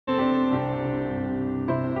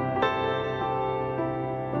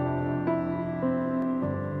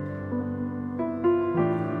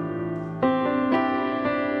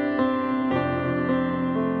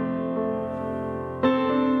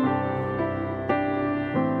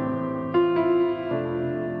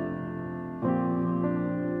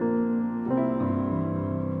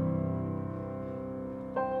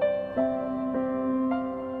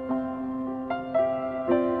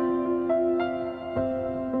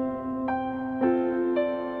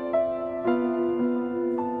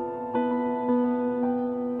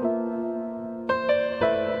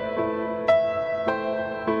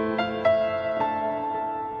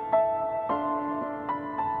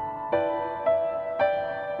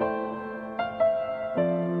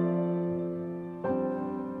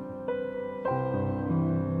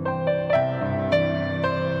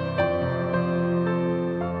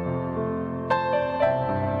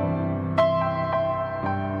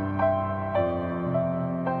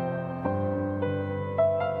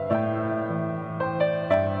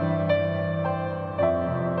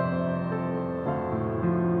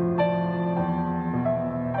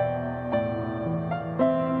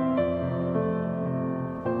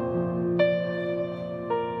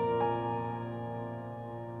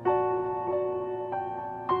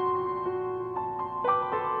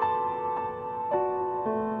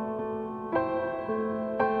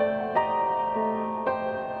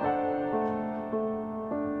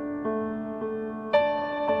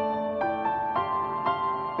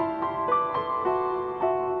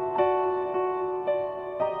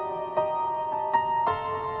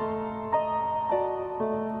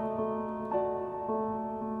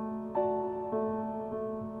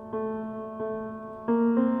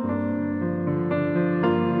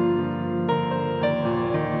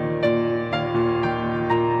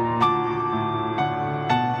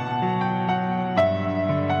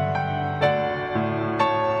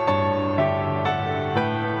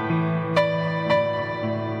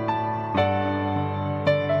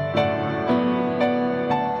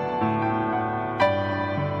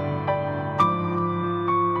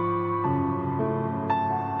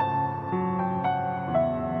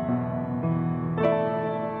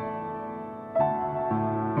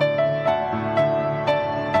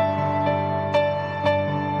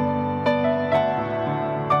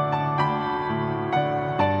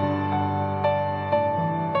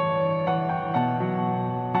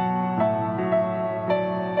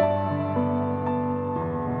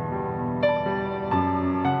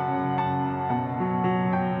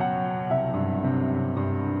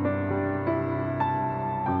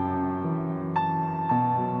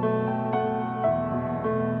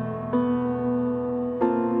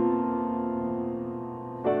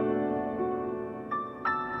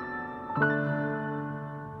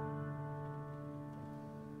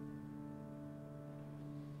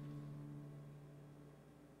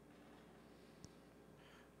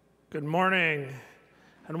Good morning,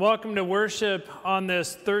 and welcome to worship on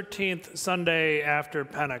this 13th Sunday after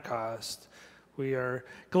Pentecost. We are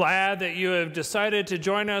glad that you have decided to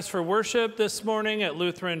join us for worship this morning at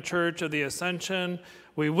Lutheran Church of the Ascension.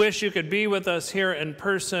 We wish you could be with us here in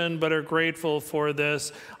person, but are grateful for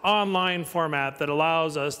this online format that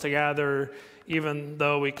allows us to gather even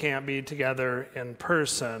though we can't be together in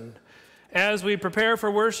person. As we prepare for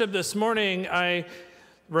worship this morning, I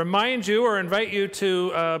remind you or invite you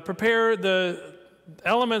to prepare the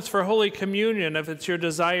elements for Holy Communion if it's your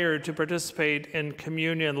desire to participate in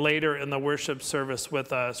communion later in the worship service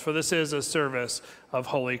with us, for this is a service of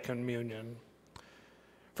Holy Communion.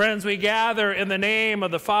 Friends, we gather in the name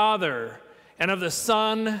of the Father, and of the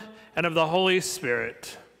Son, and of the Holy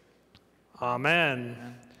Spirit.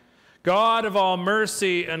 Amen. God of all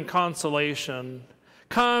mercy and consolation,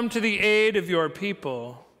 come to the aid of your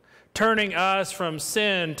people, turning us from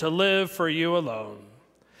sin to live for you alone.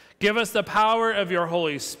 Give us the power of your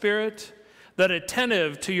Holy Spirit, that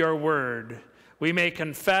attentive to your word, we may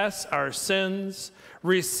confess our sins,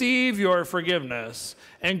 receive your forgiveness,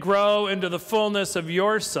 and grow into the fullness of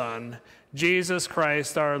your Son, Jesus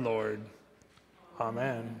Christ our Lord.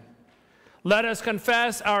 Amen. Let us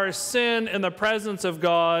confess our sin in the presence of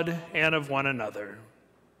God and of one another.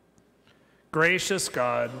 Gracious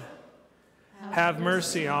God, have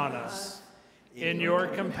mercy on us. In your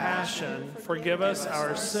compassion, forgive us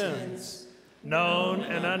our sins, known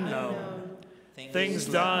and unknown, things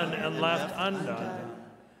done and left undone.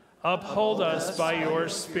 Uphold us by your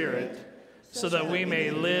Spirit, so that we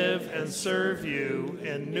may live and serve you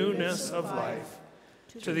in newness of life,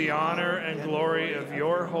 to the honor and glory of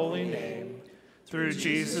your holy name, through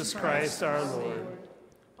Jesus Christ our Lord.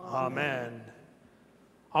 Amen.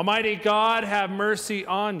 Almighty God, have mercy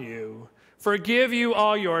on you. Forgive you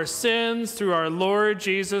all your sins through our Lord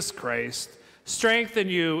Jesus Christ, strengthen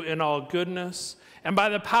you in all goodness, and by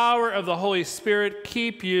the power of the Holy Spirit,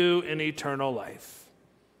 keep you in eternal life.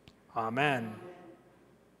 Amen.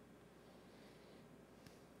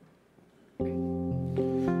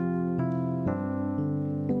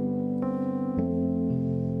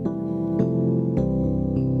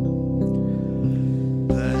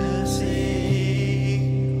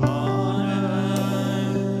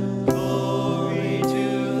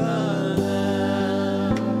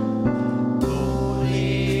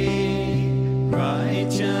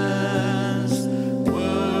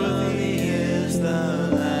 Worthy is the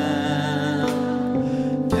Lamb.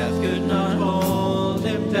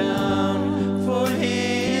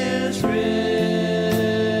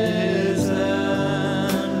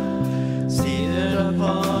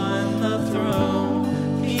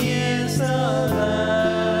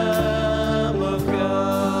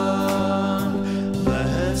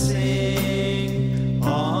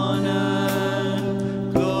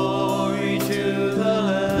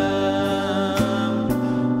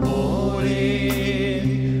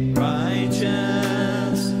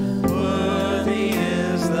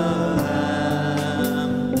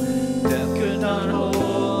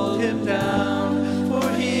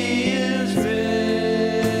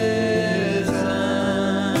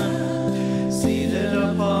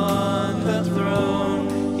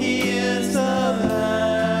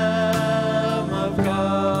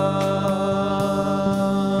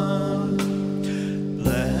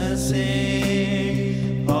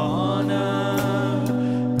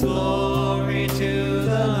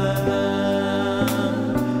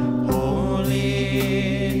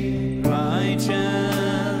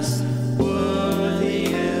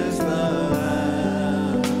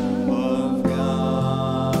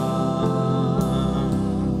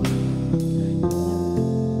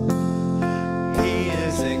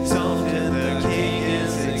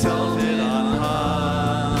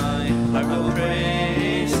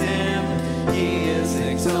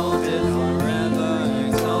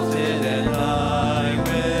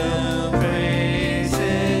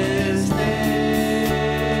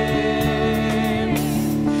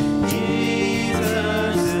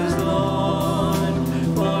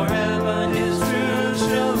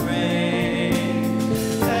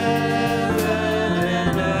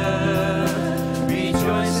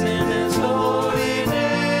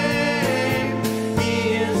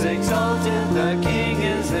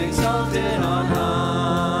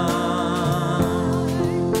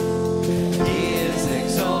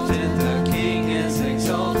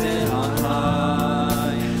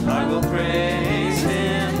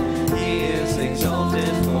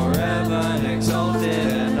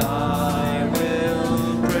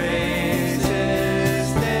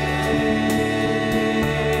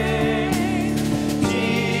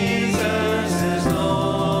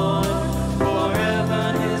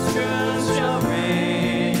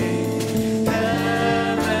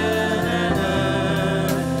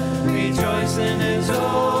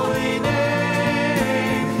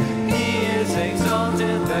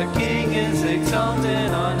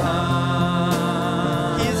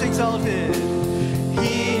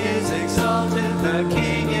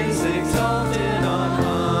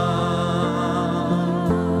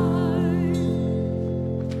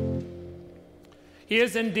 he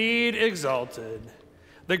is indeed exalted.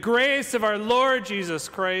 The grace of our Lord Jesus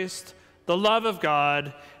Christ, the love of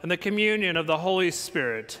God, and the communion of the Holy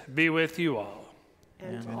Spirit be with you all.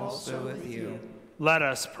 And also with you. Let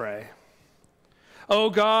us pray. O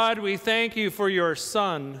God, we thank you for your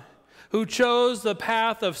Son, who chose the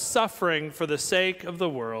path of suffering for the sake of the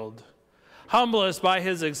world. Humble us by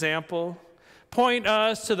his example, point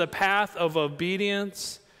us to the path of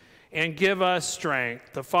obedience, and give us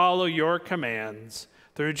strength to follow your commands.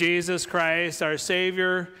 Through Jesus Christ, our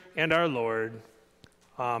Savior and our Lord.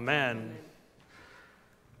 Amen.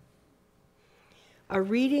 A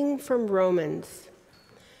reading from Romans.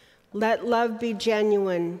 Let love be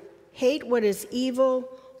genuine. Hate what is evil.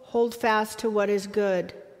 Hold fast to what is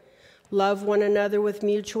good. Love one another with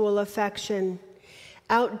mutual affection.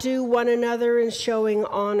 Outdo one another in showing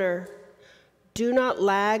honor. Do not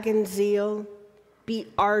lag in zeal. Be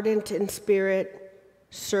ardent in spirit.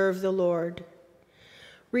 Serve the Lord.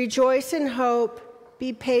 Rejoice in hope.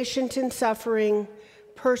 Be patient in suffering.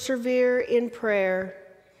 Persevere in prayer.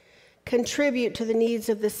 Contribute to the needs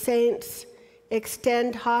of the saints.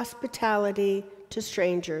 Extend hospitality to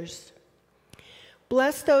strangers.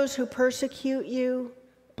 Bless those who persecute you.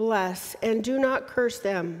 Bless and do not curse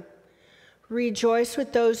them. Rejoice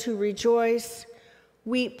with those who rejoice.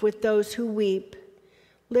 Weep with those who weep.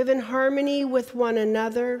 Live in harmony with one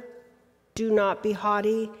another. Do not be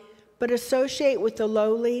haughty, but associate with the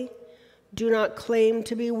lowly. Do not claim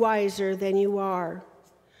to be wiser than you are.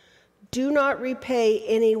 Do not repay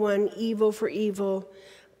anyone evil for evil,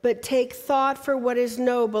 but take thought for what is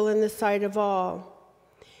noble in the sight of all.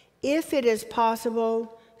 If it is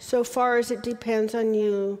possible, so far as it depends on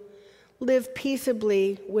you, live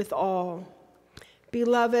peaceably with all.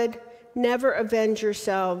 Beloved, never avenge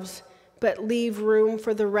yourselves, but leave room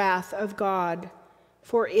for the wrath of God.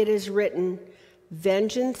 For it is written,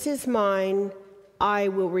 "Vengeance is mine, I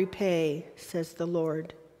will repay," says the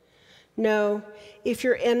Lord. No, if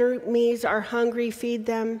your enemies are hungry, feed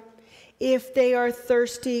them. If they are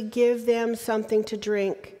thirsty, give them something to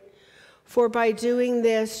drink. For by doing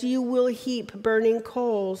this, you will heap burning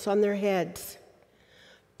coals on their heads.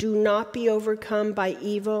 Do not be overcome by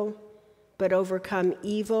evil, but overcome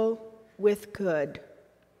evil with good.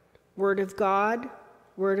 Word of God,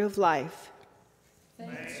 word of life.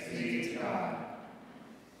 Thanks be to God.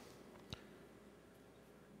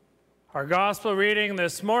 Our gospel reading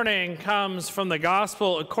this morning comes from the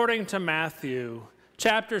Gospel according to Matthew,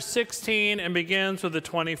 chapter 16, and begins with the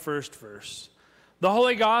 21st verse. The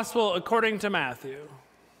Holy Gospel according to Matthew.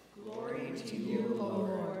 Glory to you,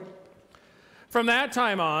 Lord. From that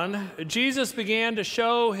time on, Jesus began to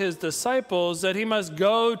show his disciples that he must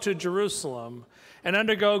go to Jerusalem and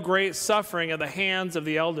undergo great suffering at the hands of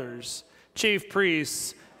the elders, chief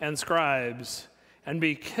priests, and scribes, and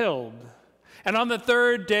be killed, and on the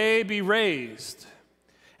third day be raised.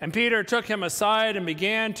 And Peter took him aside and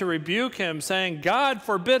began to rebuke him, saying, "God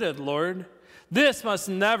forbid it, Lord. This must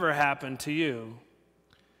never happen to you."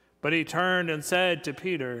 But he turned and said to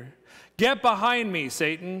Peter, "Get behind me,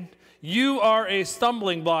 Satan. You are a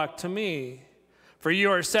stumbling block to me, for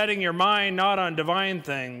you are setting your mind not on divine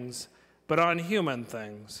things, but on human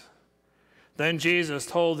things." Then Jesus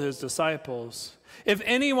told his disciples, "If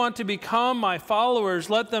any want to become my followers,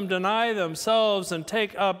 let them deny themselves and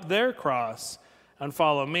take up their cross and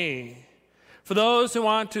follow me. For those who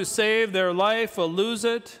want to save their life will lose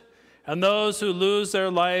it, and those who lose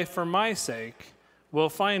their life for my sake will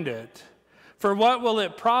find it. For what will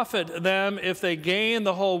it profit them if they gain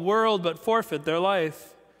the whole world but forfeit their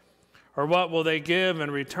life? Or what will they give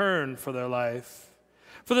in return for their life?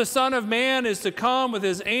 For the Son of Man is to come with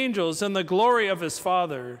his angels in the glory of his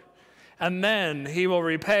Father, and then he will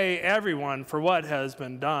repay everyone for what has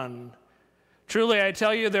been done. Truly, I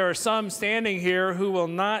tell you, there are some standing here who will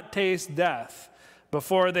not taste death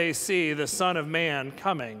before they see the Son of Man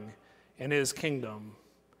coming in his kingdom."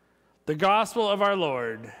 The gospel of our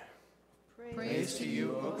Lord. Praise to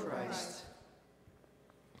you, O Christ.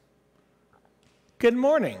 Good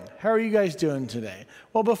morning. How are you guys doing today?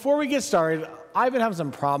 Well, before we get started, I've been having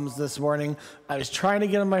some problems this morning. I was trying to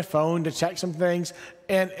get on my phone to check some things,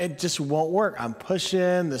 and it just won't work. I'm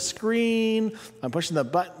pushing the screen, I'm pushing the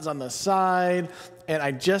buttons on the side, and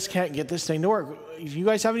I just can't get this thing to work. You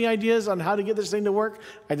guys have any ideas on how to get this thing to work?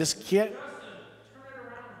 I just can't.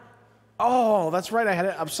 Oh, that's right. I had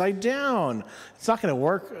it upside down. It's not going to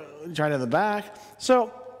work. Try it in the back.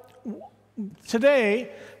 So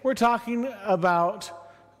today we're talking about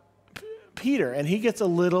Peter, and he gets a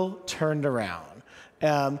little turned around.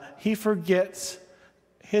 He forgets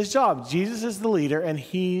his job. Jesus is the leader, and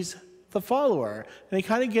he's the follower, and he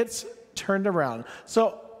kind of gets turned around.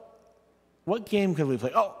 So what game could we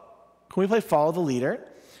play? Oh, can we play Follow the Leader?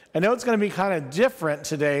 I know it's going to be kind of different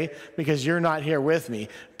today because you're not here with me,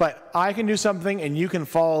 but I can do something and you can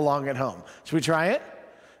follow along at home. Should we try it?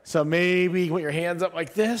 So maybe you can put your hands up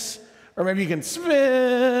like this, or maybe you can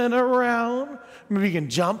spin around. Maybe you can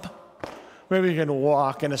jump. Maybe you can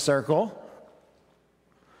walk in a circle.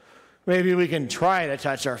 Maybe we can try to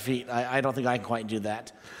touch our feet. I don't think I can quite do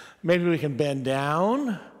that. Maybe we can bend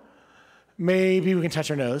down. Maybe we can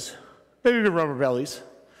touch our nose. Maybe we can rub our bellies.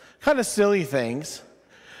 Kind of silly things.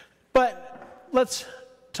 But let's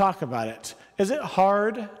talk about it. Is it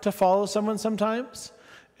hard to follow someone sometimes?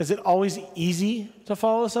 Is it always easy to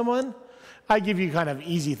follow someone? I give you kind of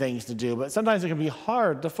easy things to do, but sometimes it can be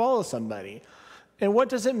hard to follow somebody. And what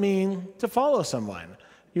does it mean to follow someone?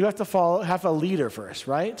 You have to have a leader first,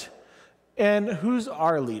 right? And who's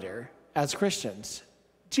our leader as Christians?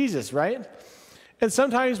 Jesus, right? And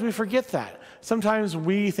sometimes we forget that. Sometimes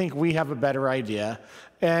we think we have a better idea,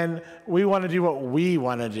 and we want to do what we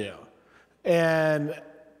want to do. And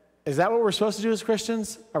is that what we're supposed to do as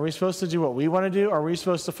Christians? Are we supposed to do what we want to do, or are we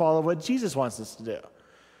supposed to follow what Jesus wants us to do?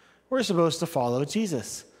 We're supposed to follow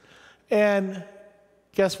Jesus. And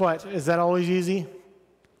guess what? Is that always easy?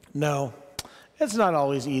 No, it's not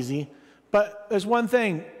always easy. But there's one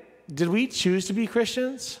thing. Did we choose to be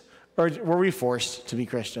Christians, or were we forced to be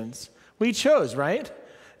Christians? We chose, right?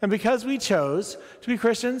 And because we chose to be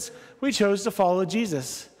Christians, we chose to follow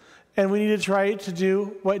Jesus. And we need to try to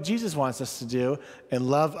do what Jesus wants us to do and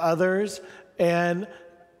love others. And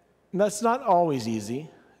that's not always easy.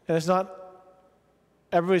 And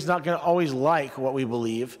everybody's not going to always like what we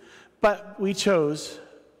believe. But we chose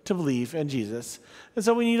to believe in Jesus. And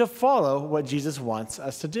so we need to follow what Jesus wants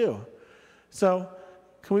us to do. So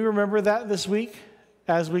can we remember that this week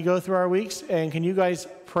as we go through our weeks? And can you guys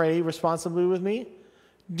pray responsibly with me?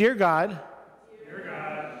 Dear God,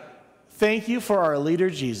 thank you for our leader,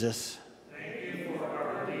 Jesus. Thank you for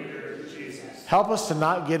our leader, Jesus. Help us to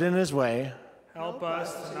not get in his way. Help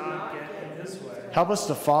us to not get in his way. Help us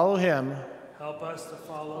to follow him. Help us to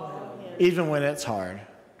follow him. Even when it's hard.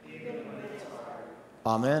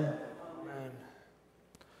 Amen. Amen.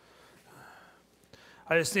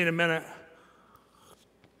 I just need a minute.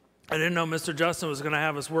 I didn't know Mr. Justin was going to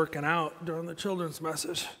have us working out during the children's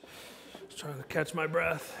message. I was trying to catch my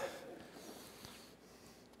breath.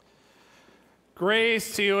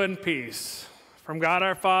 Grace to you and peace from God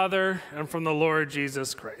our Father and from the Lord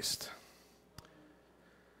Jesus Christ.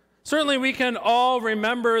 Certainly we can all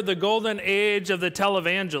remember the golden age of the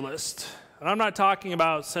televangelist. And I'm not talking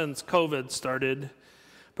about since COVID started,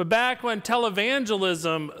 but back when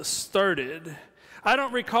televangelism started. I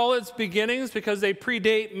don't recall its beginnings because they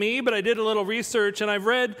predate me, but I did a little research and I've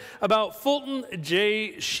read about Fulton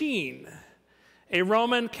J. Sheen, a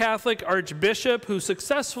Roman Catholic archbishop who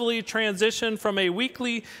successfully transitioned from a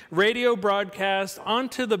weekly radio broadcast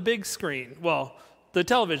onto the big screen. Well, the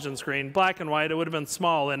television screen, black and white. It would have been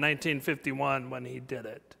small in 1951 when he did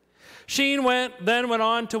it. Sheen then went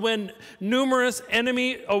on to win numerous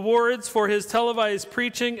Emmy Awards for his televised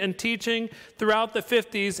preaching and teaching throughout the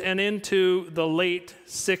 50s and into the late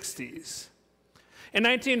 60s. In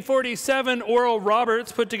 1947, Oral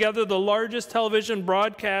Roberts put together the largest television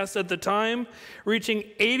broadcast at the time, reaching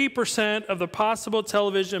 80% of the possible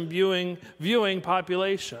television viewing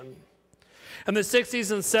population. In the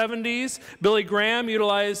 60s and 70s, Billy Graham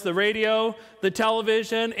utilized the radio, the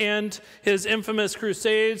television, and his infamous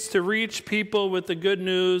crusades to reach people with the good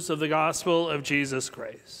news of the gospel of Jesus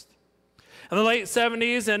Christ. In the late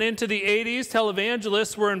 70s and into the 80s,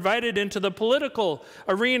 televangelists were invited into the political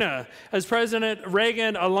arena as President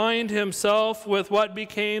Reagan aligned himself with what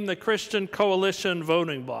became the Christian Coalition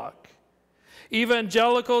voting bloc.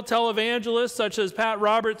 Evangelical televangelists such as Pat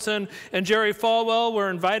Robertson and Jerry Falwell were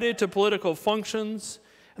invited to political functions,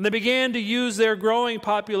 and they began to use their growing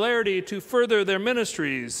popularity to further their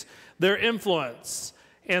ministries, their influence,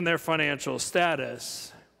 and their financial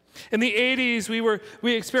status. In the 80s,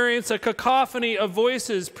 we experienced a cacophony of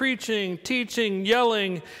voices preaching, teaching,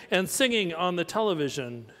 yelling, and singing on the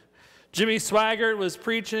television. Jimmy Swaggart was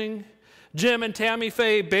preaching. Jim and Tammy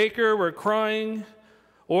Faye Baker were crying.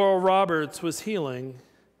 Oral Roberts was healing.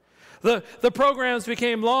 The programs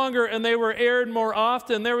became longer and they were aired more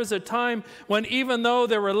often. There was a time when even though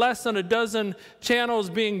there were less than a dozen channels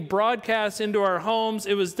being broadcast into our homes,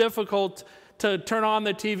 it was difficult to turn on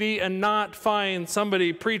the TV and not find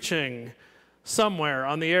somebody preaching somewhere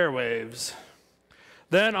on the airwaves.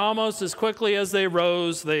 Then almost as quickly as they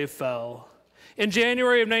rose, they fell. In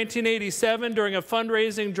January of 1987, during a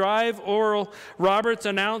fundraising drive, Oral Roberts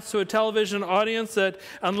announced to a television audience that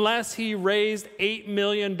unless he raised $8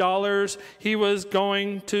 million,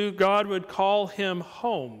 God would call him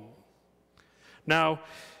home. Now,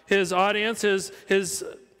 his audience, his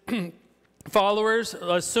followers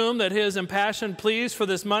assumed that his impassioned pleas for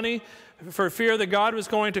this money, for fear that God was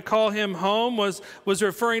going to call him home, was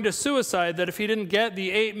referring to suicide, that if he didn't get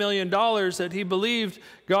the $8 million that he believed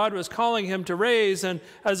God was calling him to raise, and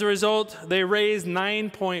as a result, they raised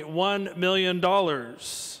 $9.1 million.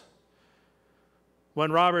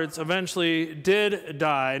 When Roberts eventually did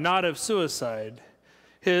die, not of suicide,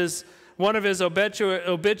 one of his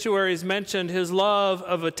obituaries mentioned his love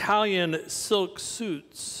of Italian silk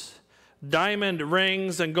suits, diamond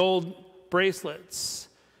rings, and gold bracelets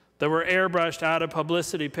that were airbrushed out of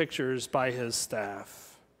publicity pictures by his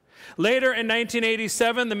staff. Later in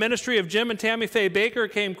 1987, the ministry of Jim and Tammy Faye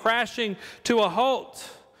Bakker came crashing to a halt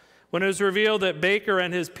when it was revealed that Bakker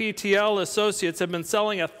and his PTL associates had been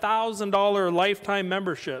selling $1,000 lifetime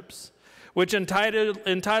memberships, which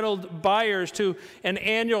entitled buyers to an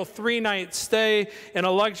annual 3-night stay in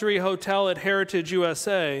a luxury hotel at Heritage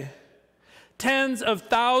USA. Tens of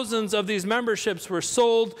thousands of these memberships were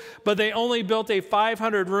sold, but they only built a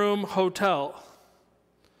 500-room hotel.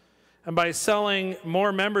 And by selling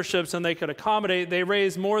more memberships than they could accommodate, they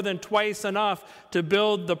raised more than twice enough to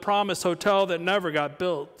build the promised hotel that never got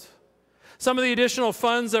built. Some of the additional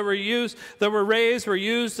funds that were raised were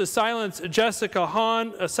used to silence Jessica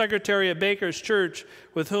Hahn, a secretary at Bakker's church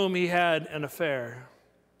with whom he had an affair.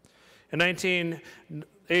 In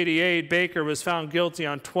 1988, Bakker was found guilty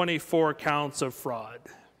on 24 counts of fraud.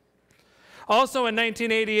 Also in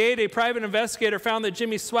 1988, a private investigator found that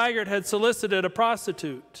Jimmy Swaggart had solicited a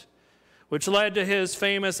prostitute, which led to his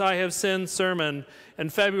famous "I Have Sinned" sermon in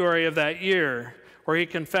February of that year, where he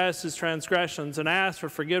confessed his transgressions and asked for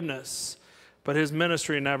forgiveness, but his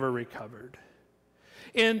ministry never recovered.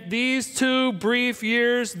 In these 2 brief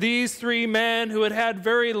years, these 3 men who had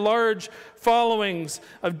very large followings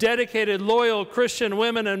of dedicated, loyal Christian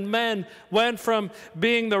women and men went from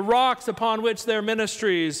being the rocks upon which their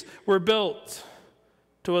ministries were built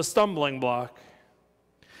to a stumbling block.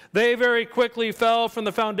 They very quickly fell from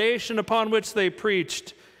the foundation upon which they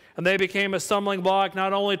preached, and they became a stumbling block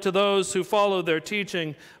not only to those who followed their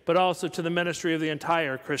teaching, but also to the ministry of the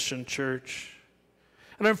entire Christian church.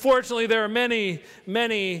 And unfortunately, there are many,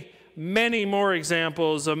 many, many more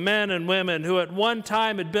examples of men and women who at one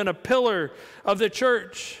time had been a pillar of the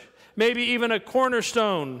church, maybe even a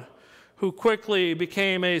cornerstone, who quickly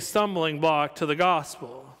became a stumbling block to the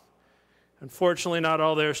gospel. Unfortunately, not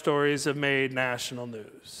all their stories have made national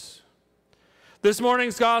news. This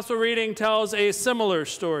morning's gospel reading tells a similar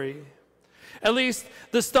story, at least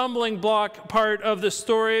the stumbling block part of the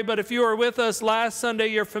story. But if you were with us last Sunday,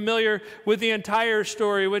 you're familiar with the entire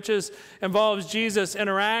story, which involves Jesus'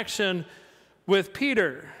 interaction with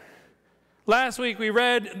Peter. Last week we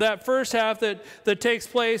read that first half that takes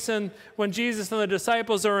place when Jesus and the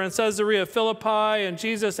disciples are in Caesarea Philippi, and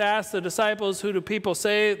Jesus asks the disciples, "Who do people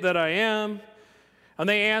say that I am?" And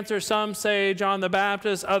they answer, some say John the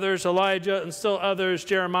Baptist, others Elijah, and still others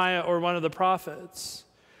Jeremiah or one of the prophets.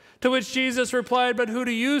 To which Jesus replied, "But who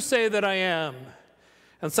do you say that I am?"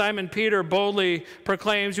 And Simon Peter boldly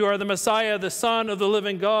proclaims, "You are the Messiah, the Son of the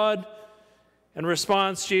living God." In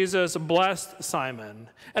response, Jesus blessed Simon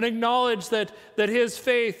and acknowledged that his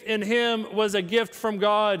faith in him was a gift from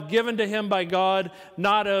God, given to him by God,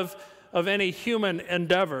 not of any human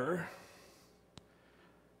endeavor.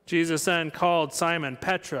 Jesus then called Simon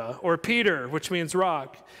Petra, or Peter, which means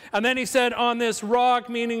rock. And then he said, "On this rock,"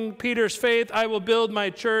 meaning Peter's faith, "I will build my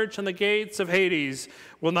church, and the gates of Hades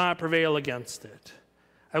will not prevail against it.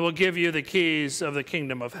 I will give you the keys of the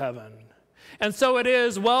kingdom of heaven." And so it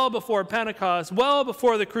is, well before Pentecost, well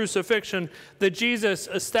before the crucifixion, that Jesus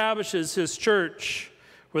establishes his church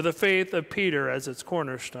with the faith of Peter as its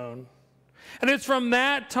cornerstone. And it's from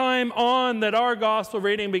that time on that our gospel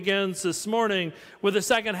reading begins this morning with the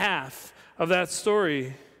second half of that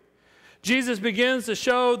story. Jesus begins to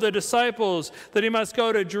show the disciples that he must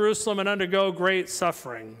go to Jerusalem and undergo great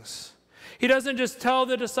sufferings. He doesn't just tell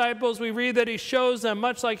the disciples, we read that he shows them,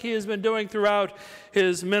 much like he has been doing throughout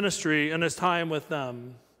his ministry and his time with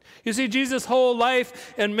them. You see, Jesus' whole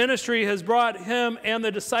life and ministry has brought him and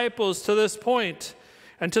the disciples to this point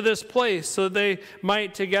and to this place so that they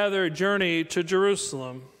might together journey to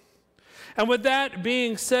Jerusalem. And with that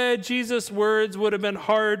being said, Jesus' words would have been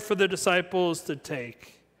hard for the disciples to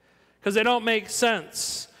take because they don't make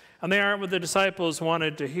sense and they aren't what the disciples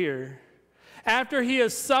wanted to hear. After he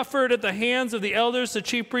has suffered at the hands of the elders, the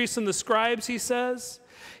chief priests, and the scribes, he says,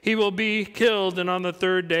 He will be killed and on the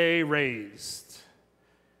third day raised.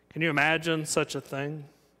 Can you imagine such a thing?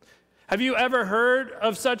 Have you ever heard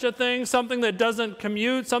of such a thing? Something that doesn't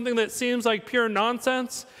commute, something that seems like pure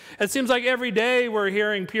nonsense? It seems like every day we're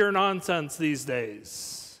hearing pure nonsense these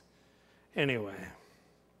days. Anyway,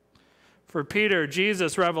 for Peter,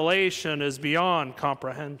 Jesus' revelation is beyond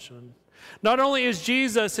comprehension. Not only is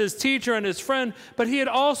Jesus his teacher and his friend, but he had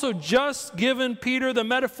also just given Peter the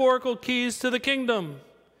metaphorical keys to the kingdom.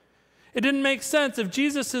 It didn't make sense. If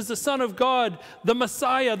Jesus is the Son of God, the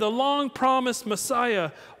Messiah, the long-promised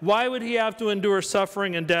Messiah, why would he have to endure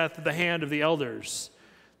suffering and death at the hand of the elders,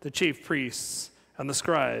 the chief priests, and the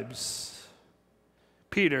scribes?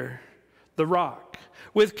 Peter, the rock,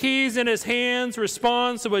 with keys in his hands,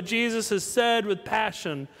 responds to what Jesus has said with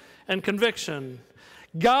passion and conviction.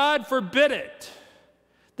 God forbid it.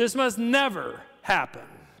 This must never happen.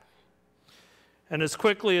 And as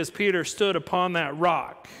quickly as Peter stood upon that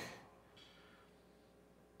rock,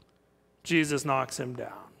 Jesus knocks him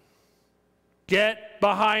down. Get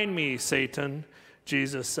behind me, Satan,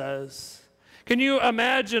 Jesus says. Can you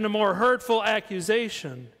imagine a more hurtful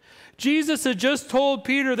accusation? Jesus had just told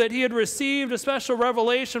Peter that he had received a special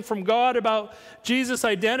revelation from God about Jesus'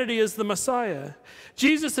 identity as the Messiah.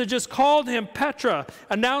 Jesus had just called him Petra,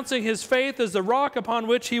 announcing his faith as the rock upon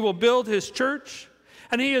which he will build his church.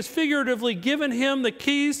 And he has figuratively given him the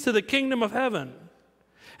keys to the kingdom of heaven.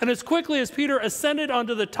 And as quickly as Peter ascended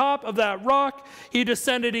onto the top of that rock, he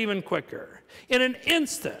descended even quicker. In an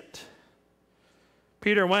instant,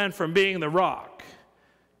 Peter went from being the rock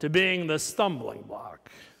to being the stumbling block.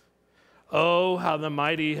 Oh, how the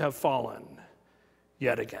mighty have fallen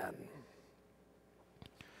yet again.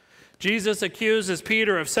 Jesus accuses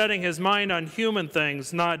Peter of setting his mind on human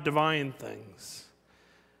things, not divine things.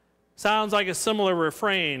 Sounds like a similar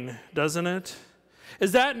refrain, doesn't it?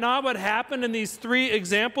 Is that not what happened in these three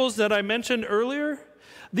examples that I mentioned earlier?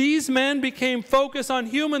 These men became focused on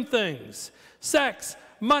human things, sex,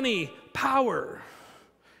 money, power,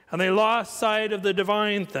 and they lost sight of the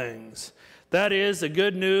divine things. That is the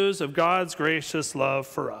good news of God's gracious love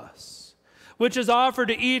for us, which is offered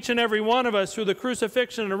to each and every one of us through the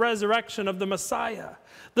crucifixion and resurrection of the Messiah,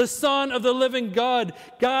 the Son of the living God,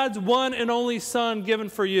 God's one and only Son given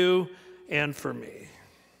for you and for me.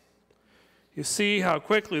 You see how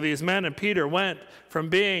quickly these men and Peter went from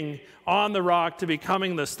being on the rock to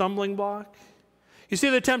becoming the stumbling block? You see,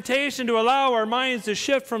 the temptation to allow our minds to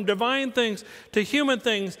shift from divine things to human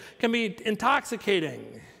things can be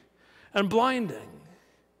intoxicating and blinding.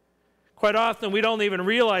 Quite often, we don't even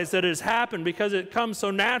realize that it has happened because it comes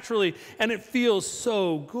so naturally and it feels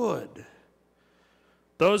so good.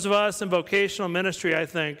 Those of us in vocational ministry, I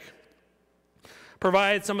think,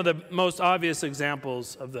 provide some of the most obvious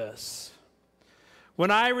examples of this.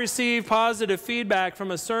 When I receive positive feedback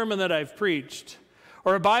from a sermon that I've preached,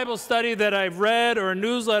 or a Bible study that I've read, or a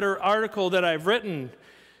newsletter article that I've written,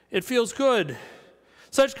 it feels good.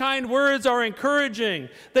 Such kind words are encouraging.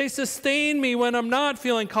 They sustain me when I'm not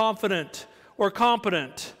feeling confident or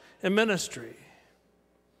competent in ministry.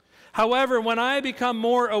 However, when I become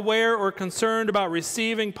more aware or concerned about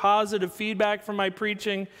receiving positive feedback from my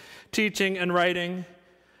preaching, teaching, and writing,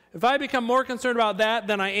 if I become more concerned about that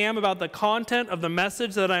than I am about the content of the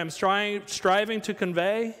message that I am striving to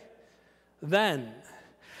convey, then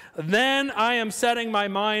I am setting my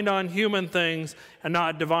mind on human things and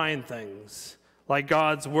not divine things, like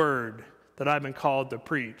God's word that I've been called to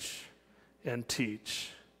preach and teach.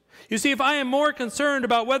 You see, if I am more concerned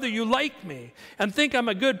about whether you like me and think I'm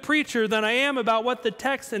a good preacher than I am about what the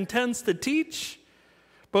text intends to teach,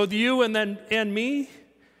 both you and me,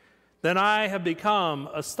 then I have become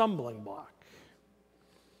a stumbling block.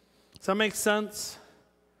 Does that make sense?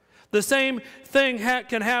 The same thing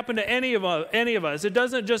can happen to any of us. It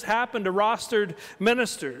doesn't just happen to rostered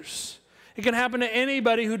ministers. It can happen to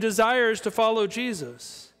anybody who desires to follow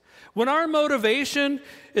Jesus. When our motivation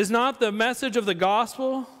is not the message of the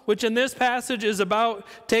gospel, which in this passage is about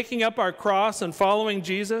taking up our cross and following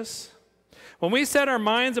Jesus, when we set our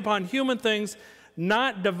minds upon human things,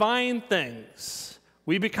 not divine things,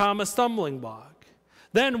 we become a stumbling block.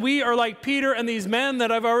 Then we are like Peter and these men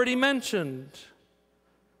that I've already mentioned.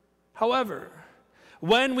 However,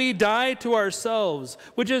 when we die to ourselves,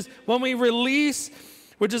 which is a release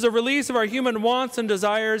of our human wants and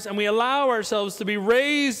desires, and we allow ourselves to be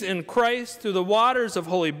raised in Christ through the waters of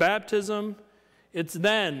holy baptism, it's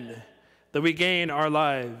then that we gain our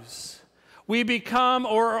lives. We become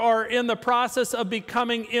or are in the process of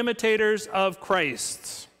becoming imitators of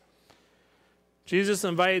Christ. Jesus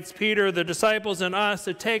invites Peter, the disciples, and us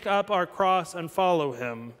to take up our cross and follow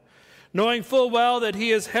him, knowing full well that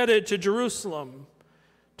he is headed to Jerusalem.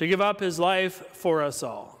 to give up his life for us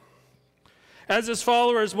all. As his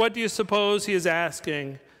followers, what do you suppose he is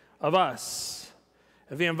asking of us?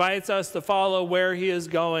 If he invites us to follow where he is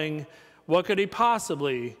going, what could he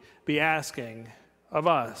possibly be asking of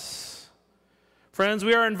us? Friends,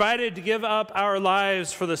 we are invited to give up our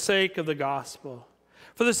lives for the sake of the gospel,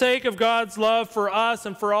 for the sake of God's love for us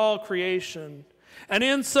and for all creation. And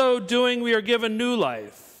in so doing, we are given new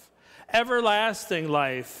life, everlasting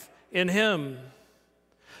life in him.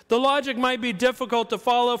 The logic might be difficult to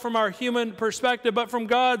follow from our human perspective, but from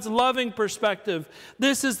God's loving perspective,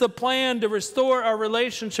 this is the plan to restore our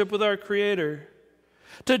relationship with our Creator,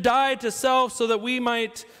 to die to self so that we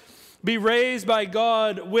might be raised by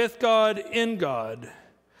God, with God, in God,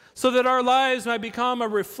 so that our lives might become a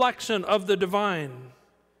reflection of the divine,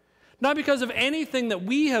 not because of anything that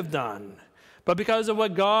we have done, but because of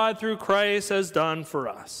what God through Christ has done for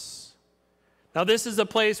us. Now, this is a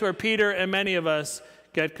place where Peter and many of us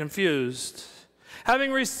get confused.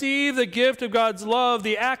 Having received the gift of God's love,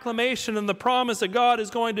 the acclamation and the promise that God is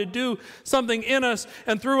going to do something in us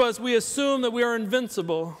and through us, we assume that we are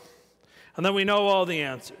invincible and that we know all the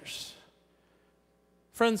answers.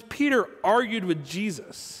 Friends, Peter argued with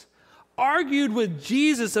Jesus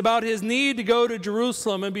about his need to go to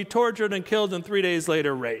Jerusalem and be tortured and killed and 3 days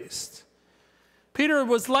later raised. Peter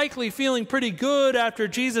was likely feeling pretty good after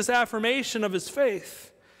Jesus' affirmation of his faith.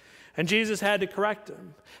 And Jesus had to correct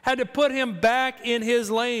him, had to put him back in his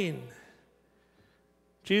lane.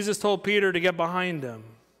 Jesus told Peter to get behind him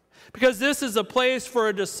because this is a place for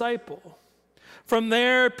a disciple. From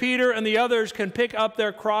there, Peter and the others can pick up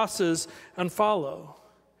their crosses and follow.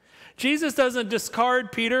 Jesus doesn't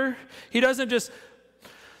discard Peter. He doesn't just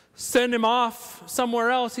send him off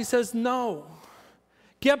somewhere else. He says, no,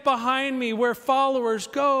 get behind me where followers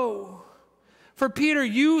go. For Peter,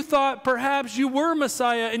 you thought perhaps you were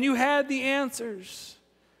Messiah and you had the answers.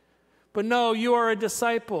 But no, you are a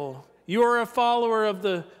disciple. You are a follower of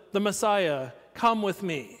the Messiah. Come with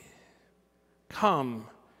me. Come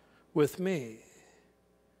with me.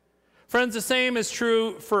 Friends, the same is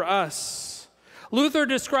true for us. Luther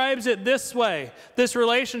describes it this way, this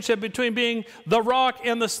relationship between being the rock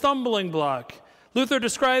and the stumbling block. Luther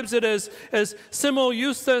describes it as simul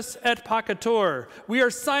justus et peccator. We are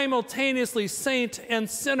simultaneously saint and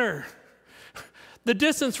sinner. The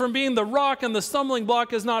distance from being the rock and the stumbling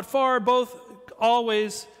block is not far. Both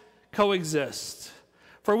always coexist.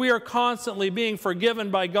 For we are constantly being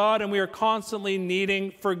forgiven by God and we are constantly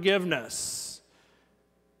needing forgiveness.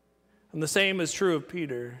 And the same is true of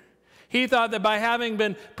Peter. He thought that by having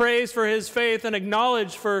been praised for his faith and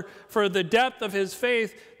acknowledged for the depth of his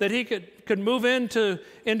faith, that he could move into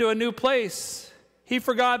a new place. He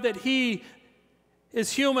forgot that he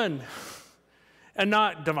is human and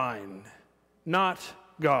not divine, not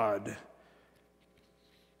God.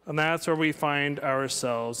 And that's where we find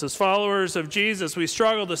ourselves. As followers of Jesus, we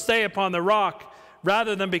struggle to stay upon the rock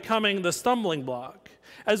rather than becoming the stumbling block,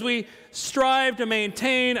 as we strive to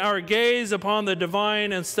maintain our gaze upon the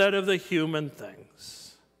divine instead of the human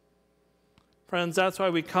things. Friends, that's why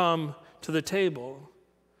we come to the table.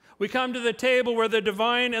 We come to the table where the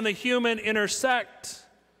divine and the human intersect,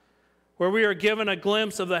 where we are given a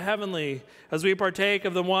glimpse of the heavenly as we partake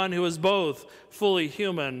of the one who is both fully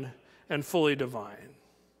human and fully divine.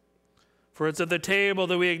 For it's at the table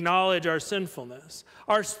that we acknowledge our sinfulness,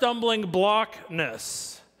 our stumbling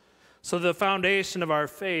blockness, so the foundation of our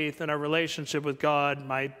faith and our relationship with God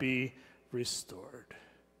might be restored.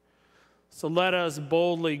 So let us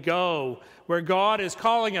boldly go where God is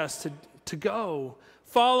calling us to go,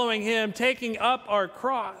 following him, taking up our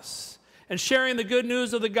cross, and sharing the good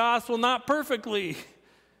news of the gospel, not perfectly,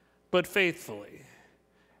 but faithfully,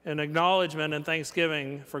 in acknowledgement and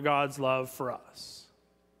thanksgiving for God's love for us.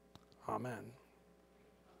 Amen.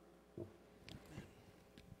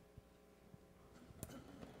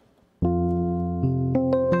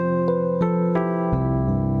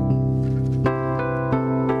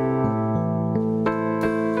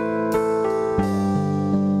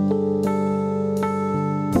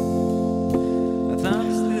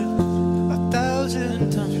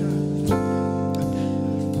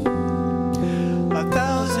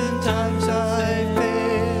 1,000 times I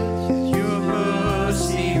failed, your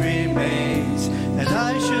mercy remains, and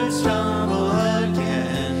I should stumble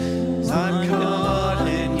again. I'm caught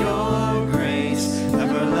in your grace,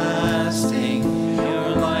 everlasting.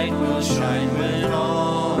 Your light will shine when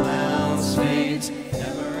all else fades,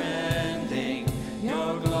 never ending.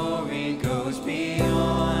 Your glory goes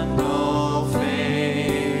beyond all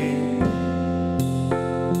fame.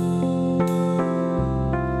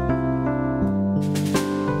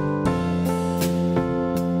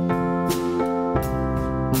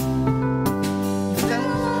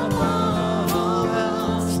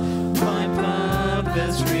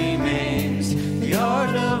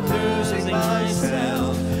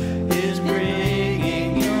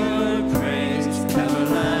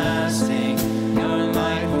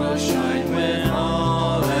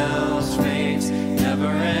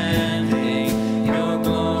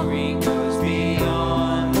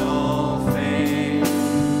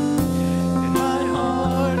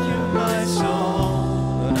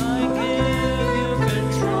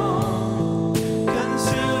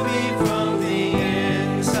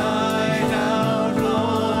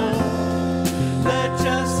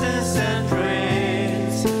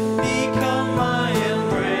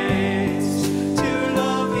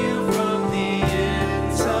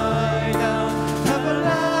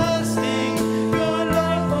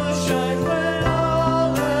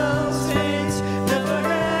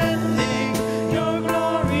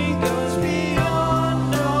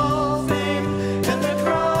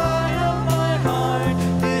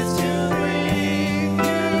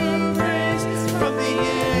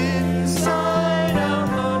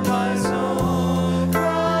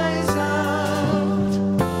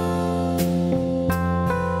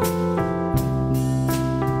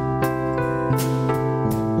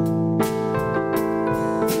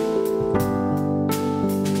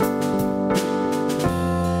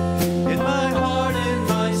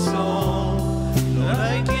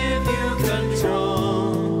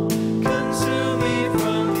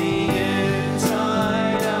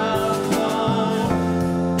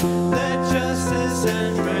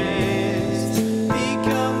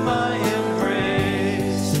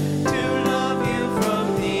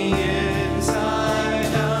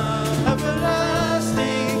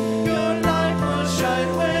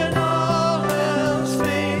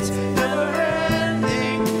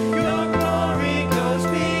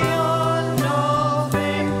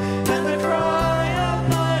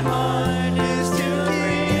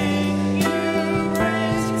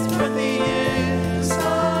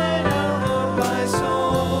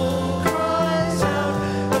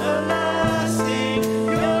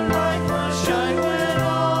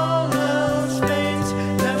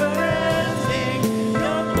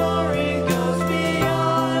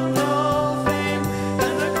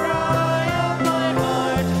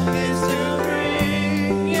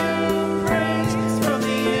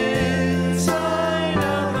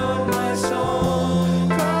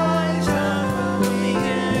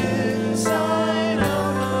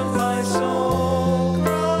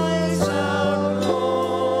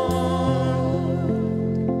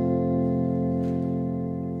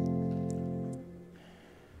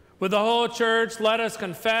 With the whole church, let us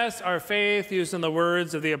confess our faith using the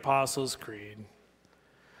words of the Apostles' Creed.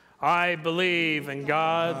 I believe in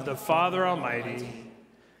God, the Father Almighty,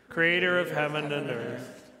 creator of heaven and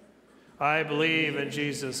earth. I believe in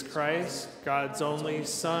Jesus Christ, God's only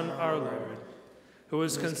Son, our Lord, who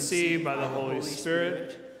was conceived by the Holy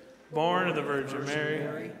Spirit, born of the Virgin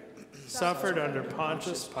Mary, suffered under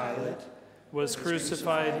Pontius Pilate, was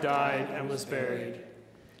crucified, died, and was buried.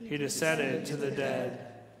 He descended to the dead.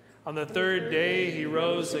 On the third day he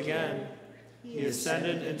rose again. He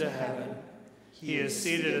ascended into heaven. He is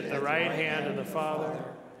seated at the right hand of the Father,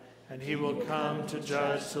 and he will come to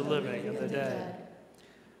judge the living and the dead.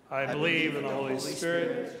 I believe in the Holy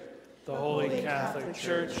Spirit, the Holy Catholic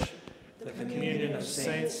Church, the communion of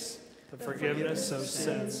saints, the forgiveness of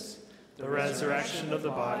sins, the resurrection of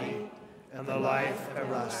the body, and the life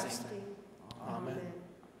everlasting. Amen.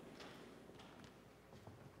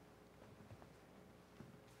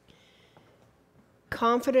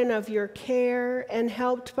 Confident of your care and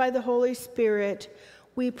helped by the Holy Spirit,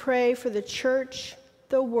 we pray for the church,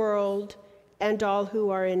 the world, and all who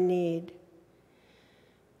are in need.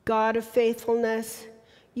 God of faithfulness,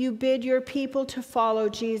 you bid your people to follow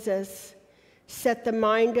Jesus. Set the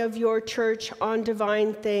mind of your church on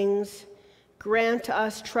divine things. Grant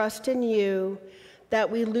us trust in you, that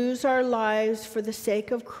we lose our lives for the sake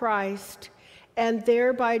of Christ, and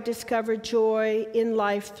thereby discover joy in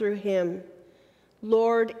life through him.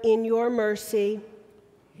 Lord, in your mercy,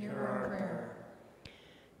 Hear our prayer.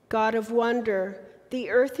 God of wonder,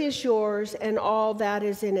 the earth is yours and all that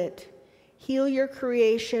is in it. Heal your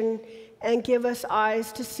creation and give us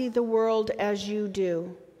eyes to see the world as you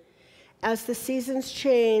do. As the seasons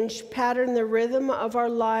change, pattern the rhythm of our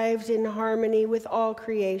lives in harmony with all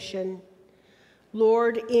creation.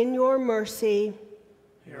 Lord, in your mercy,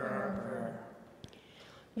 Hear our prayer.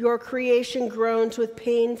 Your creation groans with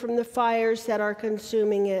pain from the fires that are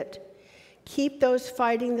consuming it. Keep those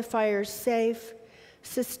fighting the fires safe,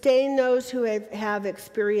 sustain those who have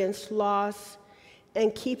experienced loss,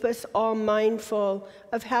 and keep us all mindful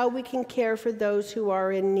of how we can care for those who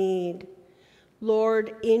are in need.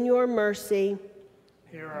 Lord, in your mercy,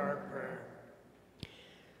 Hear our prayer.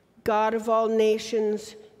 God of all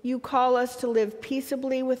nations, you call us to live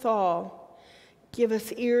peaceably with all. Give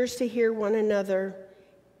us ears to hear one another,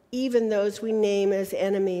 even those we name as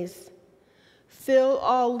enemies. Fill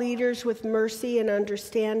all leaders with mercy and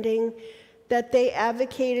understanding, that they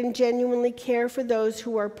advocate and genuinely care for those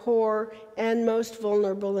who are poor and most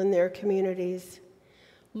vulnerable in their communities.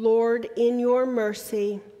 Lord, in your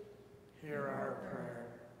mercy, Hear our prayer.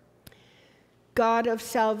 God of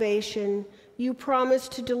salvation, you promise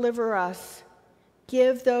to deliver us.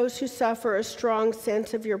 Give those who suffer a strong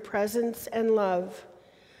sense of your presence and love.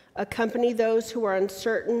 Accompany those who are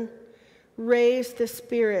uncertain, raise the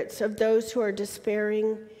spirits of those who are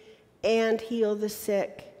despairing, and heal the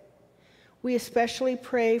sick. We especially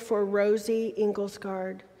pray for Rosie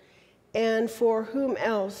Inglesgard, and for whom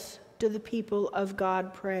else do the people of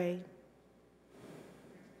God pray?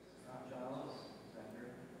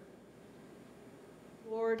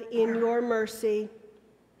 Lord, in your mercy,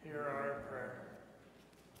 Hear our prayer.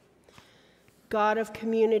 God of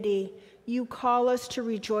community, you call us to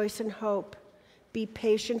rejoice in hope, be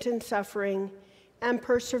patient in suffering, and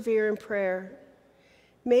persevere in prayer.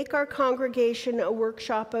 Make our congregation a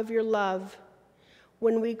workshop of your love.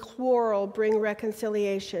 When we quarrel, bring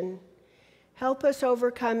reconciliation. Help us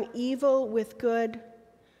overcome evil with good.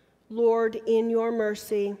 Lord, in your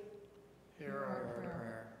mercy, Hear our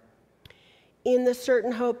prayer. in the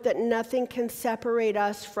certain hope that nothing can separate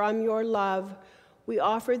us from your love, we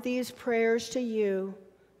offer these prayers to you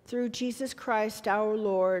through Jesus Christ our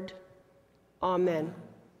Lord. Amen.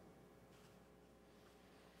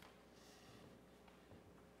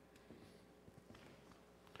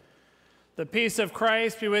 The peace of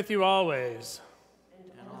Christ be with you always.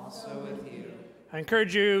 And also with you. I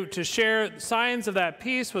encourage you to share signs of that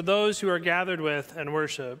peace with those who are gathered with and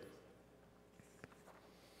worship.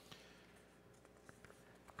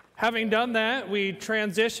 Having done that, we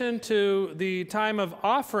transition to the time of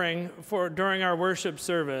offering during our worship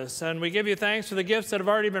service. And we give you thanks for the gifts that have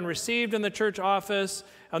already been received in the church office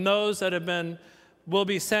and those that will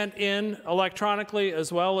be sent in electronically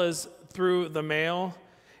as well as through the mail.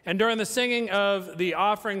 And during the singing of the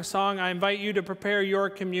offering song, I invite you to prepare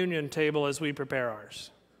your communion table as we prepare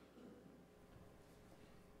ours.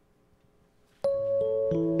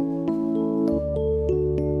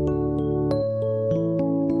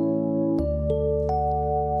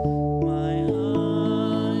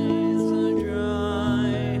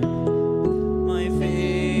 My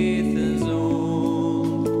faith is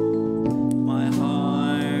old, my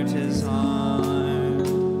heart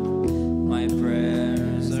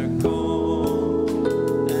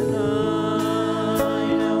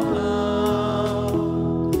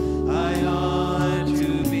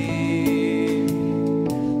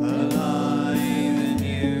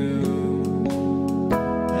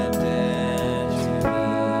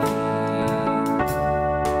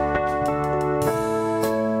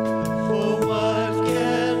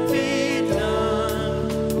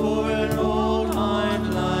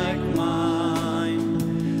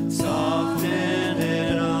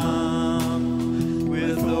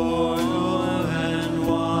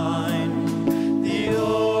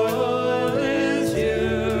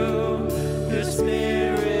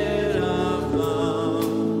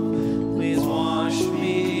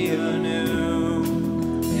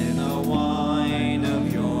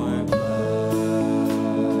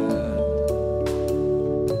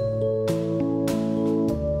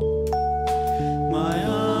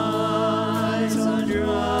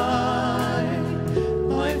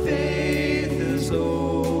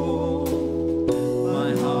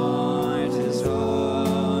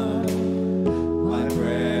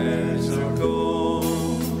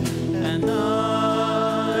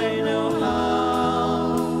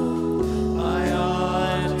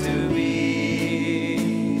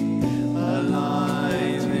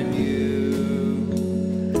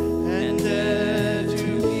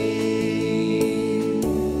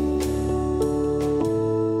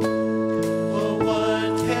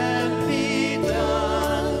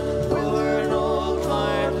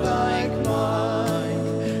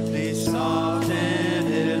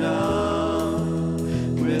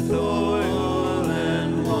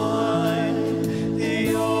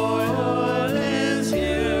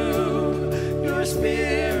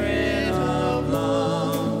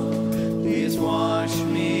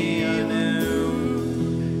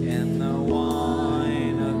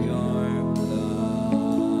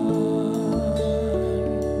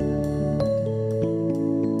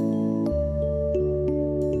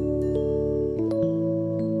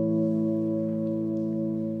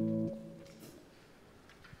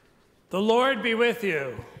Lord be with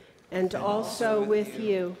you. And also with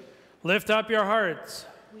you. Lift up your hearts.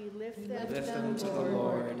 We lift them to the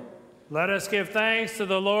Lord. Let us give thanks to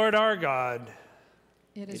the Lord our God.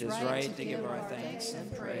 It is right to give our thanks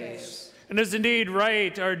and praise. And it is indeed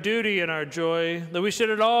right, our duty and our joy, that we should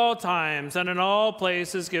at all times and in all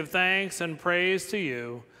places give thanks and praise to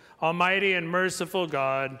you, Almighty and merciful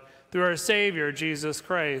God, through our Savior, Jesus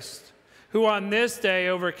Christ, who on this day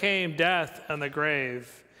overcame death and the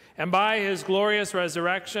grave, and by his glorious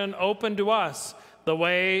resurrection opened to us the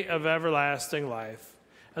way of everlasting life.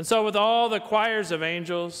 And so with all the choirs of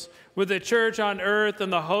angels, with the church on earth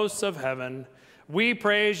and the hosts of heaven, we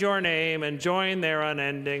praise your name and join their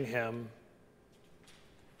unending hymn.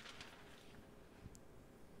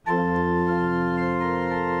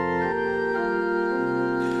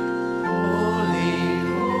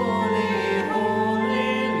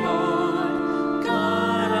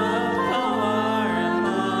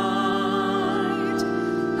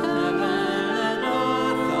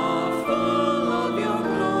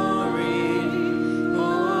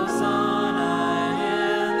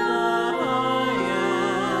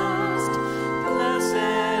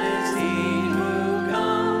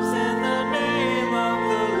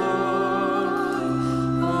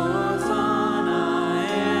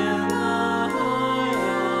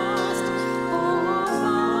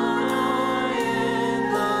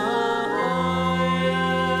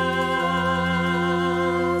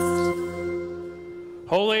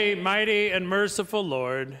 Holy, mighty, and merciful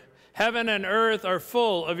Lord, heaven and earth are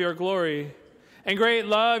full of your glory. And great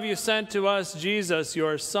love you sent to us, Jesus,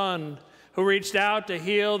 your Son, who reached out to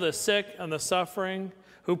heal the sick and the suffering,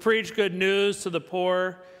 who preached good news to the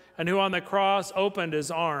poor, and who on the cross opened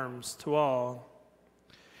his arms to all.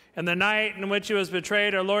 In the night in which he was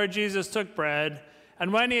betrayed, our Lord Jesus took bread,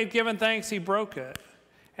 and when he had given thanks, he broke it.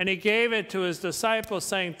 And he gave it to his disciples,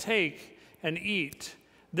 saying, "Take and eat.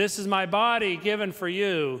 This is my body given for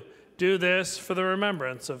you. Do this for the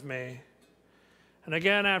remembrance of me." And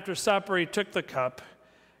again after supper he took the cup,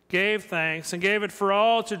 gave thanks, and gave it for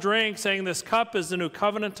all to drink, saying, "This cup is the new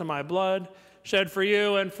covenant in my blood, shed for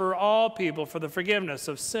you and for all people for the forgiveness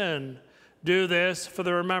of sin. Do this for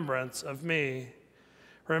the remembrance of me."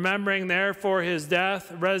 Remembering therefore his death,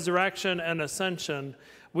 resurrection, and ascension,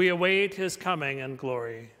 we await his coming in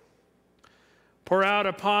glory. Pour out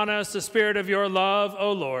upon us the spirit of your love,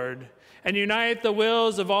 O Lord, and unite the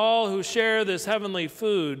wills of all who share this heavenly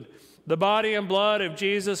food, the body and blood of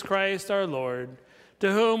Jesus Christ our Lord,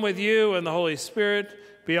 to whom with you and the Holy Spirit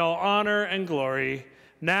be all honor and glory,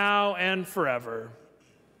 now and forever.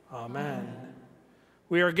 Amen.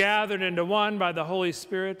 We are gathered into one by the Holy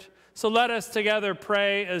Spirit, so let us together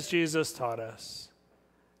pray as Jesus taught us.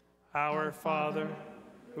 Our Father,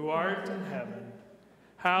 who art in heaven,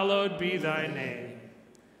 hallowed be thy name.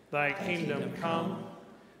 Thy kingdom come,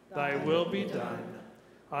 thy will be done,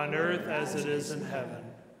 on earth as it is in heaven.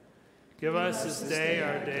 Give us this day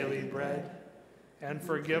our daily bread, and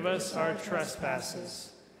forgive us our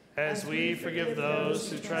trespasses, as we forgive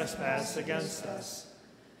those who trespass against us.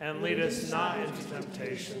 And lead us not into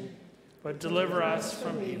temptation, but deliver us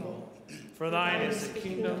from evil. For thine is the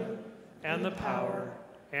kingdom, and the power,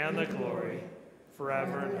 and the glory,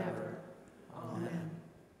 forever and ever. Amen.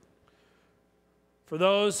 For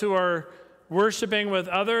those who are worshiping with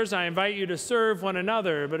others, I invite you to serve one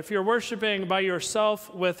another. But if you're worshiping by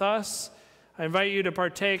yourself with us, I invite you to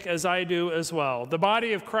partake as I do as well. The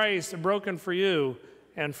body of Christ broken for you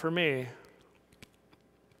and for me.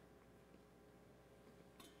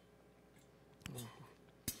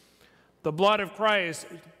 The blood of Christ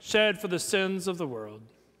shed for the sins of the world.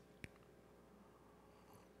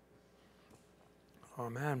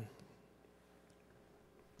 Amen.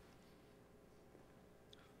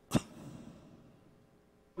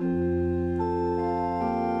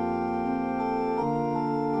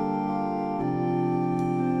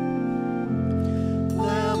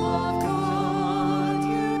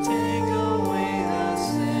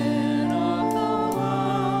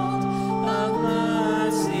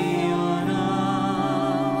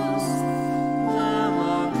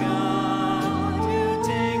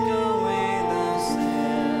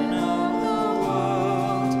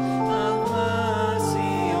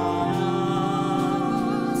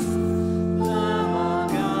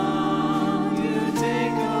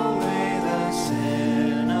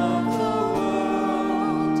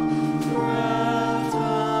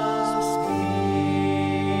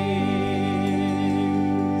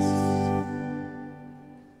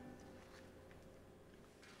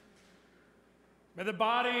 May the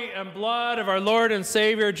body and blood of our Lord and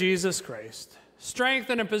Savior Jesus Christ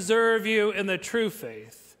strengthen and preserve you in the true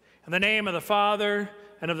faith. In the name of the Father,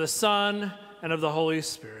 and of the Son, and of the Holy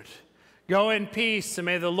Spirit. Go in peace, and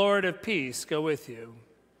may the Lord of peace go with you.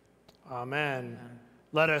 Amen.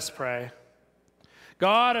 Let us pray.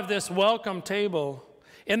 God of this welcome table,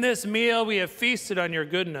 in this meal we have feasted on your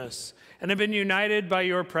goodness and have been united by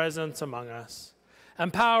your presence among us.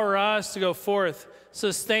 Empower us to go forth,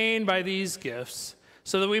 sustained by these gifts,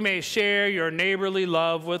 so that we may share your neighborly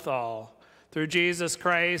love with all. Through Jesus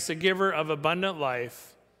Christ, the giver of abundant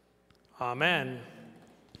life. Amen.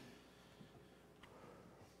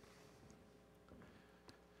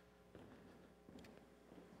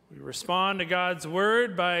 We respond to God's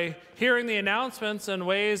word by hearing the announcements and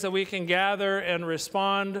ways that we can gather and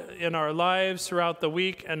respond in our lives throughout the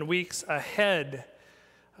week and weeks ahead.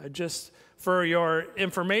 Just for your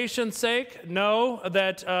information's sake, know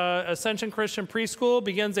that Ascension Christian Preschool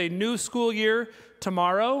begins a new school year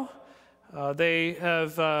tomorrow. They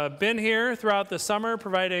have been here throughout the summer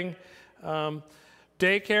providing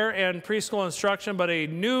daycare and preschool instruction, but a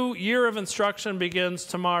new year of instruction begins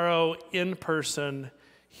tomorrow in person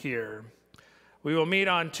here. We will meet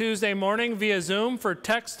on Tuesday morning via Zoom for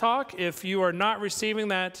Text Talk. If you are not receiving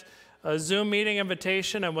that Zoom meeting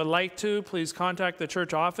invitation and would like to, please contact the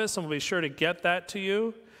church office and we'll be sure to get that to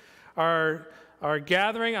you. Our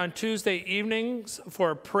gathering on Tuesday evenings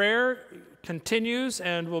for prayer continues,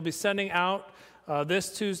 and we'll be sending out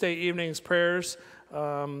this Tuesday evening's prayers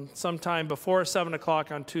sometime before 7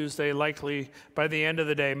 o'clock on Tuesday, likely by the end of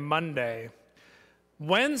the day, Monday.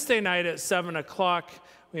 Wednesday night at 7 o'clock,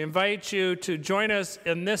 we invite you to join us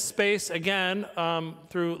in this space again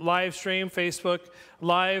through live stream, Facebook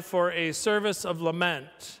Live, for a service of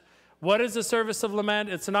lament. What is a service of lament?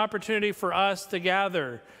 It's an opportunity for us to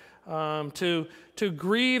gather, to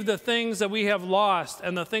grieve the things that we have lost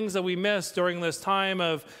and the things that we missed during this time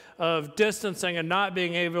of distancing and not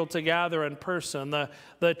being able to gather in person.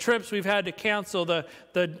 The trips we've had to cancel, the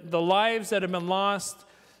lives that have been lost,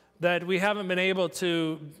 that we haven't been able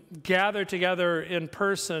to gather together in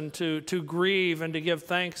person to grieve and to give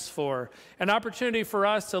thanks for. An opportunity for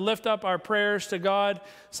us to lift up our prayers to God,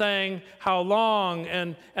 saying how long,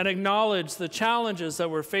 and acknowledge the challenges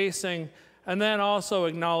that we're facing, and then also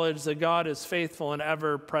acknowledge that God is faithful and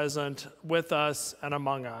ever present with us and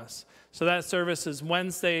among us. So that service is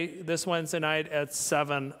this Wednesday night at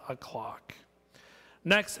 7 o'clock.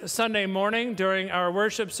 Next Sunday morning during our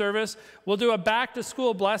worship service, we'll do a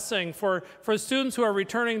back-to-school blessing for students who are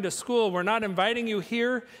returning to school. We're not inviting you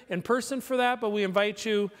here in person for that, but we invite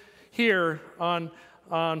you here on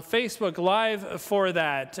Facebook Live for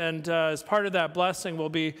that. And as part of that blessing will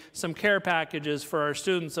be some care packages for our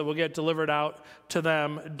students that will get delivered out to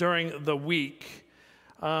them during the week.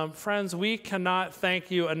 Friends, we cannot thank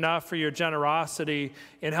you enough for your generosity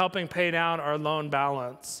in helping pay down our loan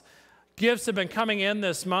balance. Gifts have been coming in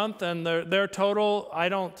this month, and their total, I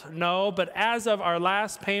don't know, but as of our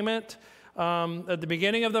last payment at the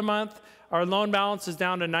beginning of the month, our loan balance is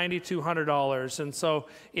down to $9,200. And so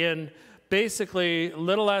in basically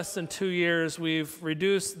little less than 2 years, we've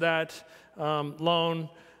reduced that loan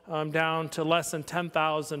down to less than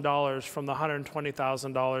 $10,000 from the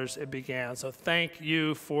 $120,000 it began. So thank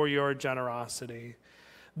you for your generosity.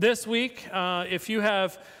 This week, if you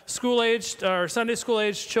have school-aged or Sunday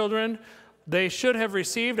school-aged children, they should have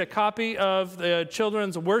received a copy of the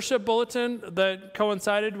children's worship bulletin that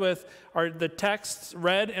coincided with the texts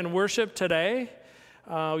read in worship today.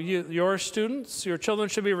 Your students, your children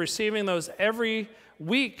should be receiving those every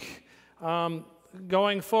week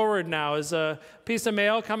going forward now as a piece of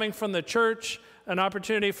mail coming from the church, an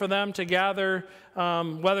opportunity for them to gather,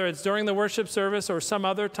 whether it's during the worship service or some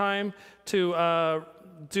other time, to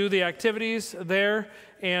do the activities there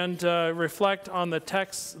and reflect on the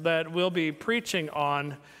texts that we'll be preaching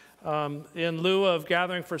on in lieu of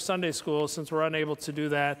gathering for Sunday school, since we're unable to do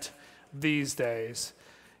that these days.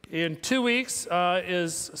 In 2 weeks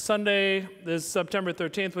is September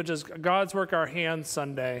 13th, which is God's Work Our Hands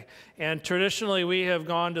Sunday. And traditionally, we have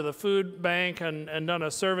gone to the food bank and done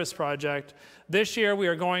a service project. This year, we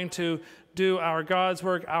are going to do our God's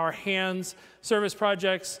Work Our Hands service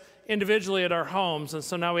projects individually at our homes. And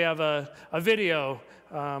so now we have a video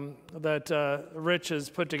that Rich has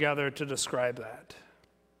put together to describe that.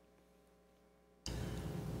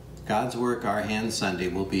 God's Work Our Hands Sunday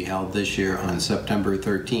will be held this year on September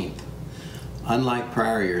 13th. Unlike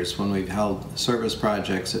prior years when we've held service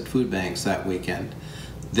projects at food banks that weekend,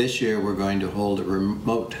 this year we're going to hold a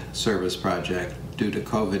remote service project due to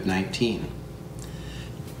COVID-19.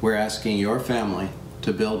 We're asking your family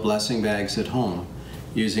to build blessing bags at home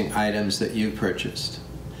using items that you've purchased.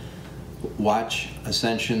 Watch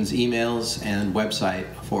Ascension's emails and website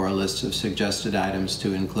for a list of suggested items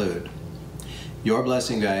to include. Your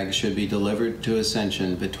blessing bags should be delivered to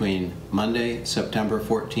Ascension between Monday, September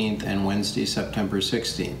 14th and Wednesday, September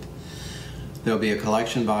 16th. There will be a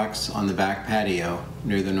collection box on the back patio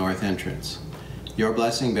near the north entrance. Your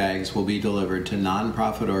blessing bags will be delivered to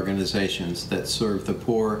nonprofit organizations that serve the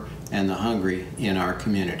poor and the hungry in our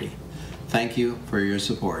community. Thank you for your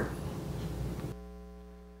support.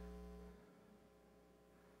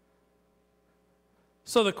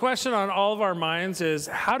 So the question on all of our minds is,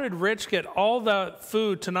 how did Rich get all that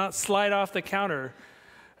food to not slide off the counter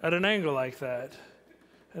at an angle like that?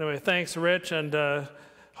 Anyway, thanks, Rich, and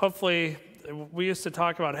hopefully, we used to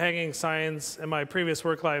talk about hanging signs in my previous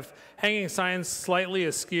work life, hanging signs slightly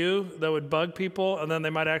askew that would bug people, and then they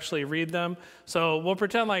might actually read them. So we'll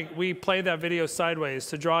pretend like we played that video sideways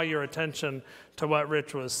to draw your attention to what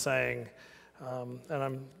Rich was saying.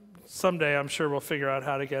 And someday I'm sure we'll figure out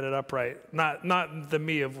how to get it upright. Not the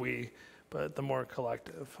me of we, but the more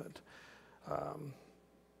collective.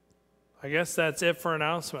 I guess that's it for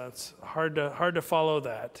announcements. Hard to follow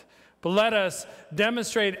that. But let us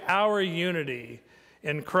demonstrate our unity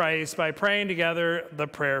in Christ by praying together the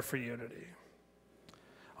prayer for unity.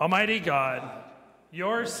 Almighty God,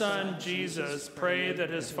 your Son Jesus prayed that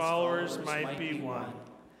his followers might be one.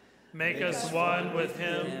 Make us one with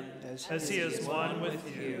him as he is one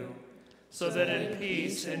with you, so that in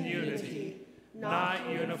peace and unity, not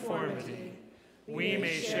uniformity, we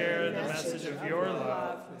may share the message of your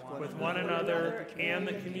love with one another and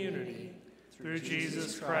the community. Through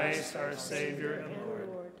Jesus Christ, our Savior and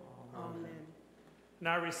Lord. Amen.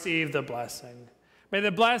 Now receive the blessing. May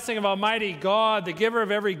the blessing of Almighty God, the giver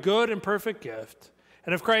of every good and perfect gift,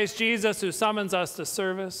 and of Christ Jesus, who summons us to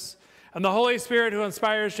service, and the Holy Spirit, who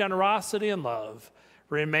inspires generosity and love,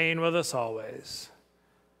 remain with us always.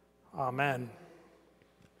 Amen.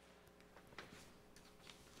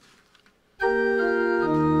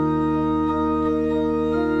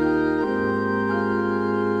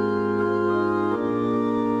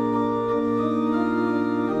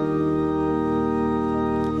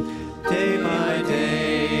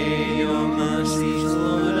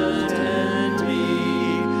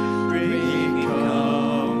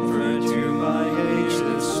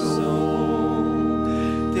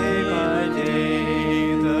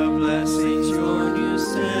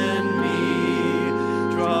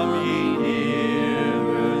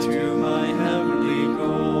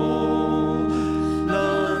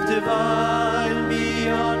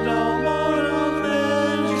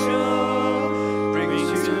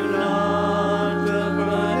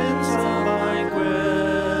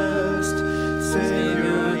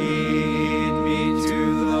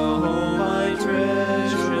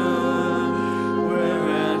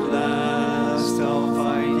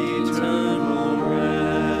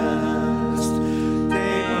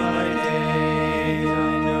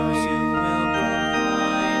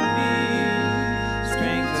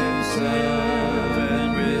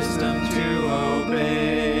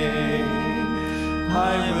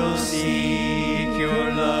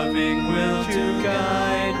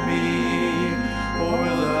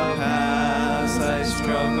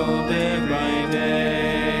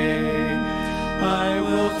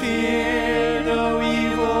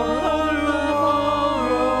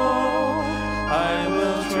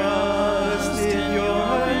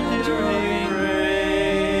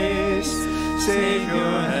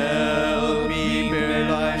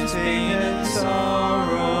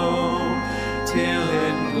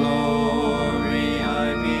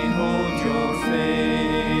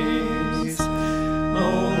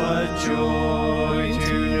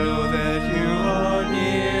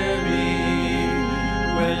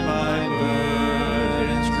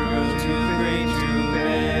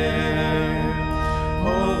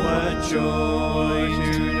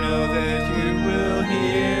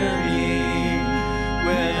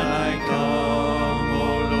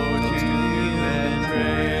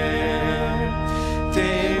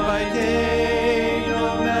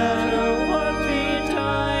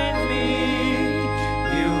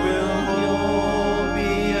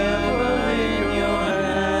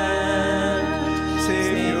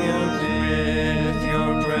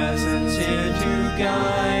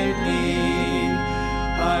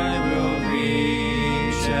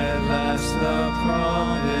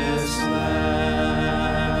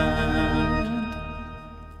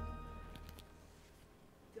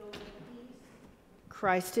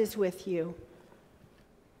 Christ is with you.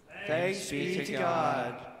 Thanks be to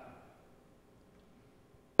God.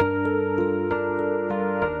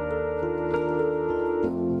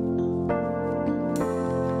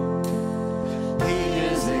 He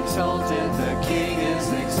is exalted, the King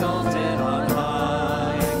is exalted on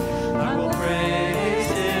high. I will praise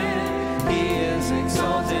him, he is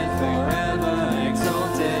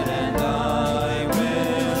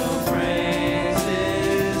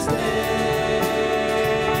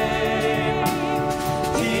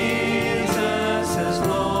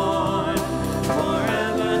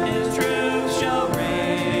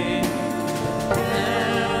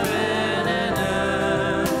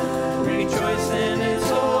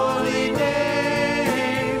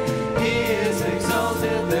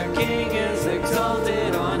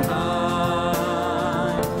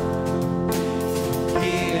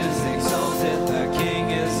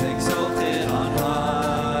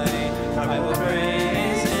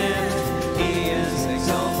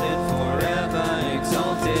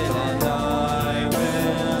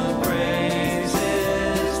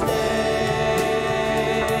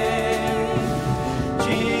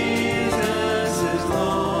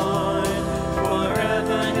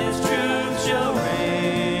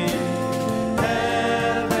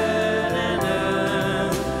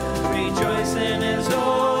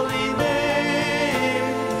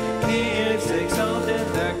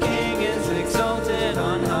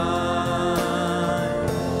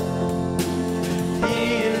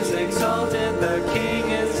the King